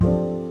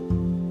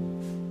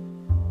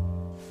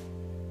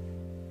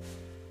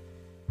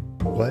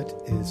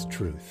What is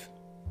truth?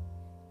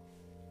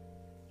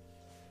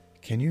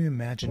 Can you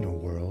imagine a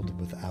world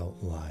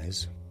without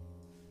lies,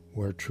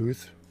 where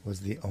truth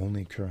was the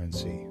only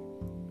currency?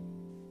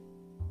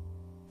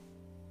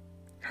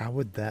 How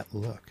would that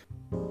look?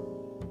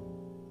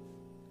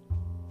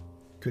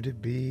 Could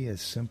it be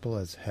as simple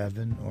as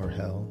heaven or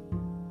hell?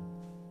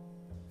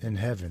 In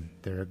heaven,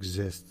 there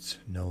exists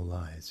no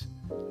lies,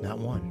 not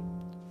one.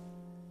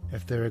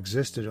 If there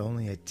existed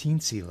only a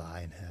teensy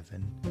lie in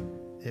heaven,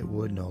 it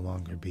would no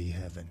longer be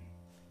heaven.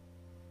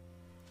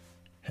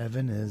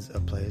 Heaven is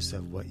a place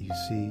of what you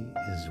see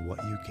is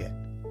what you get.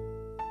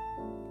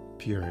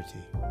 Purity.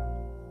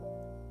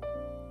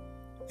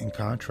 In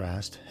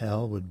contrast,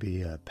 hell would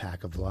be a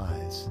pack of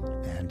lies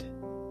and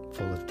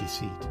full of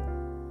deceit.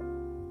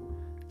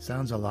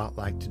 Sounds a lot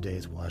like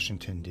today's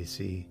Washington,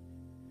 D.C.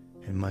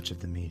 and much of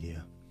the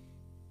media.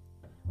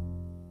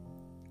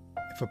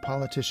 If a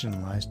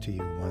politician lies to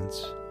you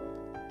once,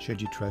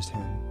 should you trust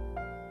him?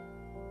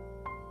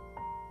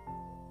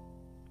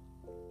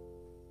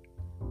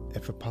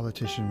 If a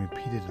politician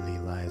repeatedly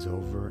lies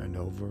over and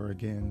over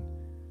again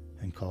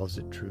and calls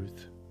it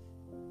truth,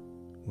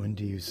 when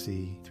do you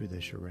see through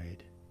the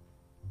charade?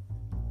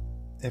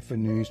 If a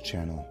news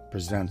channel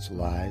presents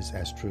lies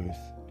as truth,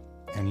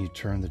 and you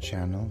turn the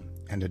channel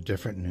and a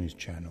different news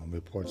channel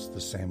reports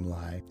the same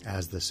lie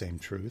as the same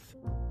truth,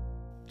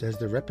 does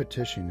the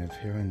repetition of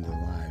hearing the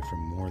lie from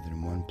more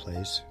than one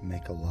place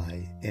make a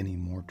lie any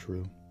more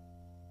true?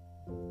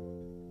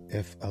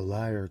 If a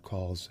liar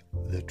calls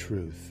the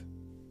truth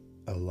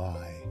a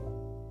lie,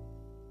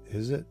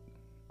 is it?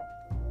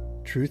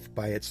 Truth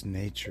by its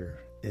nature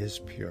is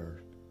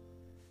pure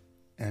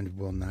and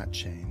will not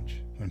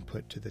change when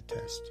put to the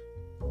test.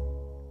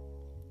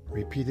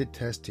 Repeated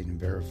testing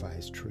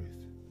verifies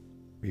truth.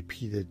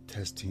 Repeated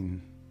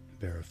testing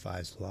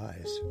verifies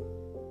lies.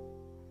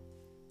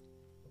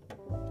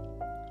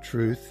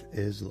 Truth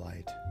is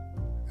light,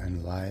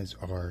 and lies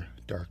are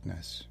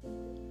darkness.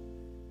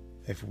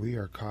 If we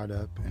are caught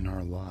up in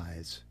our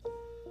lies,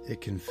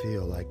 it can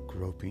feel like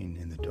groping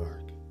in the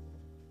dark.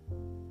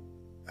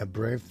 A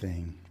brave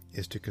thing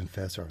is to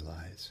confess our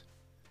lies,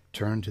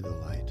 turn to the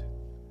light,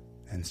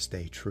 and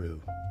stay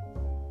true.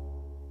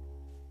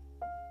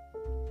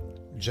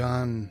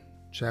 John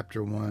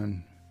chapter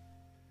 1,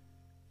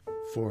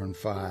 4 and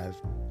 5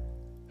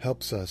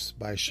 helps us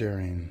by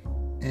sharing,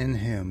 in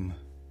him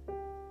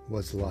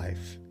was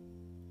life,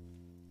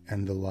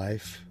 and the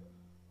life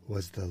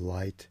was the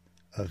light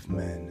of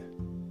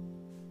men.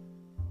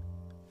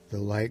 The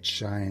light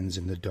shines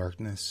in the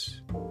darkness,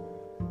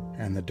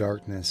 and the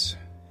darkness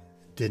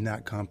did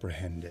not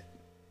comprehend it,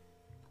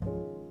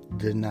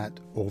 did not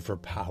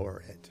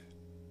overpower it.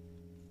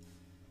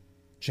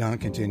 John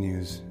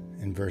continues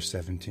in verse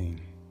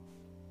 17,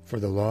 for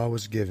the law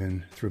was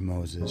given through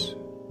Moses.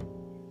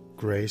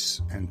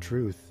 Grace and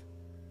truth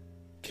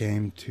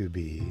came to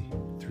be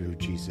through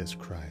Jesus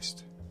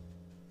Christ.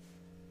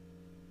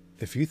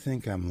 If you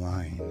think I'm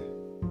lying,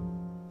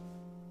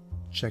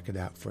 check it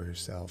out for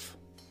yourself.